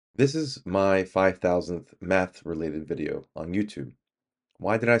This is my 5,000th math-related video on YouTube.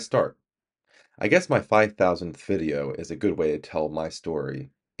 Why did I start? I guess my 5,000th video is a good way to tell my story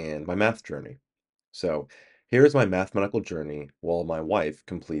and my math journey. So here's my mathematical journey while my wife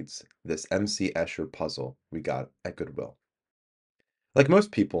completes this MC Escher puzzle we got at Goodwill. Like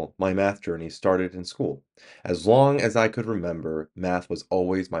most people, my math journey started in school. As long as I could remember, math was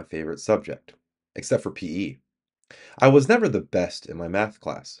always my favorite subject, except for PE. I was never the best in my math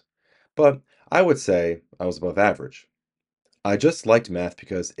class, but I would say I was above average. I just liked math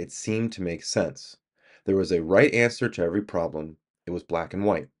because it seemed to make sense. There was a right answer to every problem. It was black and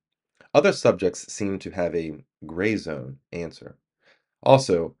white. Other subjects seemed to have a gray zone answer.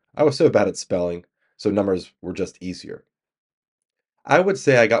 Also, I was so bad at spelling, so numbers were just easier. I would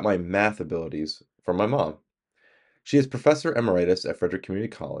say I got my math abilities from my mom. She is professor emeritus at Frederick Community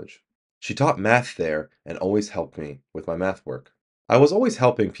College. She taught math there and always helped me with my math work. I was always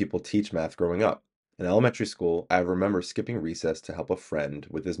helping people teach math growing up. In elementary school, I remember skipping recess to help a friend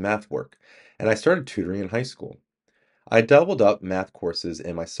with his math work, and I started tutoring in high school. I doubled up math courses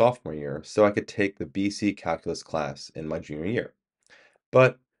in my sophomore year so I could take the BC calculus class in my junior year.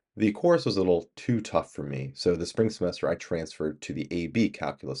 But the course was a little too tough for me, so the spring semester I transferred to the AB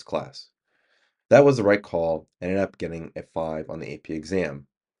calculus class. That was the right call and ended up getting a 5 on the AP exam.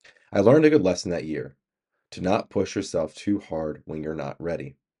 I learned a good lesson that year to not push yourself too hard when you're not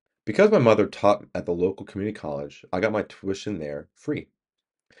ready. Because my mother taught at the local community college, I got my tuition there free.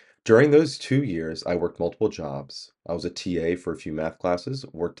 During those 2 years, I worked multiple jobs. I was a TA for a few math classes,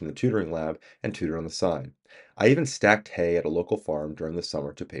 worked in the tutoring lab, and tutored on the side. I even stacked hay at a local farm during the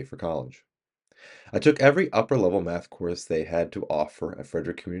summer to pay for college. I took every upper level math course they had to offer at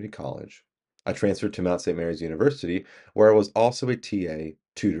Frederick Community College. I transferred to Mount St. Mary's University, where I was also a TA,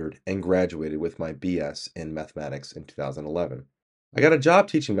 tutored, and graduated with my BS in mathematics in 2011. I got a job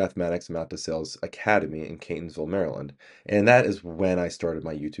teaching mathematics at Mount DeSales Academy in Catonsville, Maryland, and that is when I started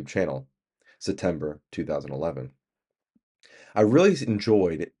my YouTube channel, September 2011. I really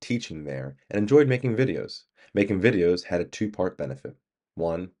enjoyed teaching there and enjoyed making videos. Making videos had a two-part benefit.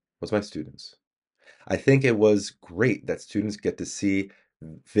 One was my students. I think it was great that students get to see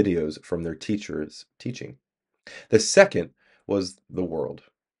videos from their teachers teaching. The second was the world.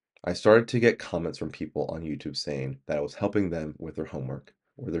 I started to get comments from people on YouTube saying that I was helping them with their homework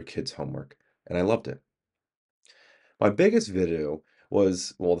or their kids' homework, and I loved it. My biggest video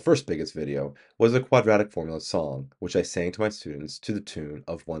was, well, the first biggest video was a quadratic formula song, which I sang to my students to the tune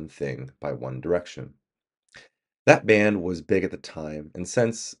of One Thing by One Direction. That band was big at the time, and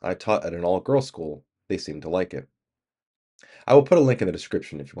since I taught at an all-girls school, they seemed to like it. I will put a link in the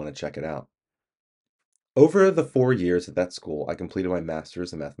description if you want to check it out. Over the 4 years at that school, I completed my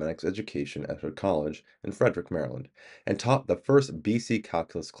master's in mathematics education at Hood College in Frederick, Maryland, and taught the first BC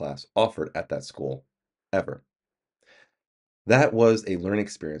calculus class offered at that school ever. That was a learning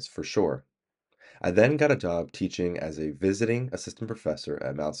experience for sure. I then got a job teaching as a visiting assistant professor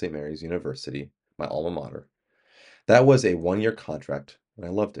at Mount St. Mary's University, my alma mater. That was a 1 year contract, and I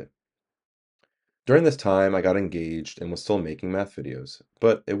loved it. During this time, I got engaged and was still making math videos,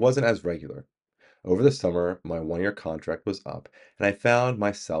 but it wasn't as regular. Over the summer, my 1 year contract was up, and I found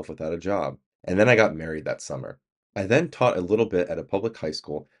myself without a job. And then I got married that summer. I then taught a little bit at a public high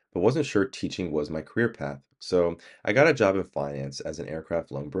school, but wasn't sure teaching was my career path, so I got a job in finance as an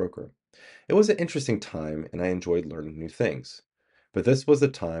aircraft loan broker. It was an interesting time, and I enjoyed learning new things. But this was the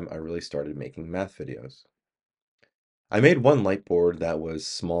time I really started making math videos. I made one light board that was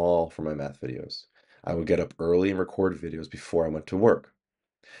small for my math videos. I would get up early and record videos before I went to work.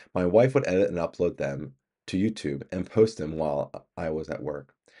 My wife would edit and upload them to YouTube and post them while I was at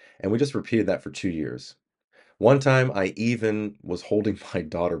work. And we just repeated that for 2 years. One time I even was holding my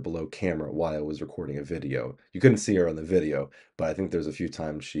daughter below camera while I was recording a video. You couldn't see her on the video, but I think there's a few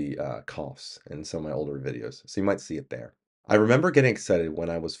times she coughs in some of my older videos. So you might see it there. I remember getting excited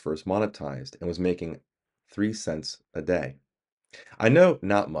when I was first monetized and was making 3 cents a day. I know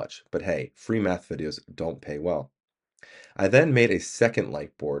not much, but hey, free math videos don't pay well. I then made a second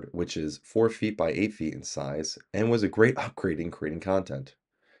light board, which is 4 feet by 8 feet in size, and was a great upgrade in creating content.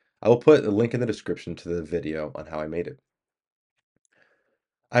 I will put a link in the description to the video on how I made it.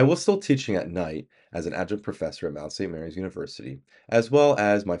 I was still teaching at night as an adjunct professor at Mount St. Mary's University, as well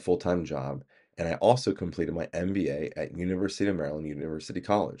as my full-time job, and I also completed my MBA at University of Maryland University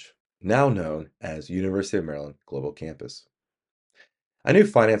College, now known as University of Maryland Global Campus. I knew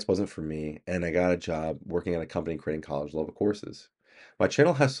finance wasn't for me, and I got a job working at a company creating college-level courses. My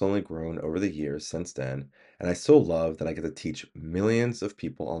channel has slowly grown over the years since then, and I still love that I get to teach millions of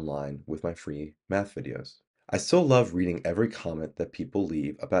people online with my free math videos. I still love reading every comment that people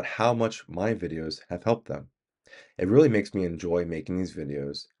leave about how much my videos have helped them. It really makes me enjoy making these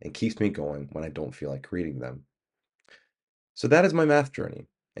videos and keeps me going when I don't feel like creating them. So that is my math journey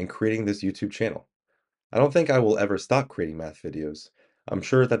and creating this YouTube channel. I don't think I will ever stop creating math videos. I'm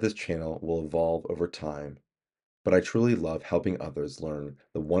sure that this channel will evolve over time, but I truly love helping others learn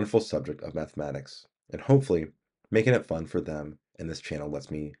the wonderful subject of mathematics and hopefully making it fun for them, and this channel lets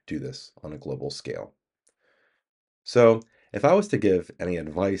me do this on a global scale. So, if I was to give any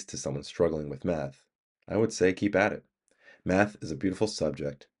advice to someone struggling with math, I would say keep at it. Math is a beautiful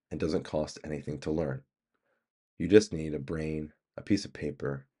subject and doesn't cost anything to learn. You just need a brain, a piece of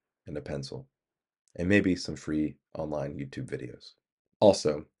paper, and a pencil, and maybe some free online YouTube videos.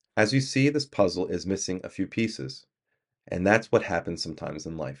 Also, as you see, this puzzle is missing a few pieces, and that's what happens sometimes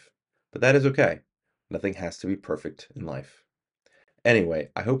in life. But that is okay. Nothing has to be perfect in life. Anyway,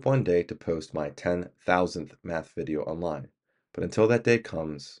 I hope one day to post my 10,000th math video online. But until that day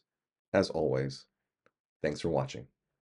comes, as always, thanks for watching.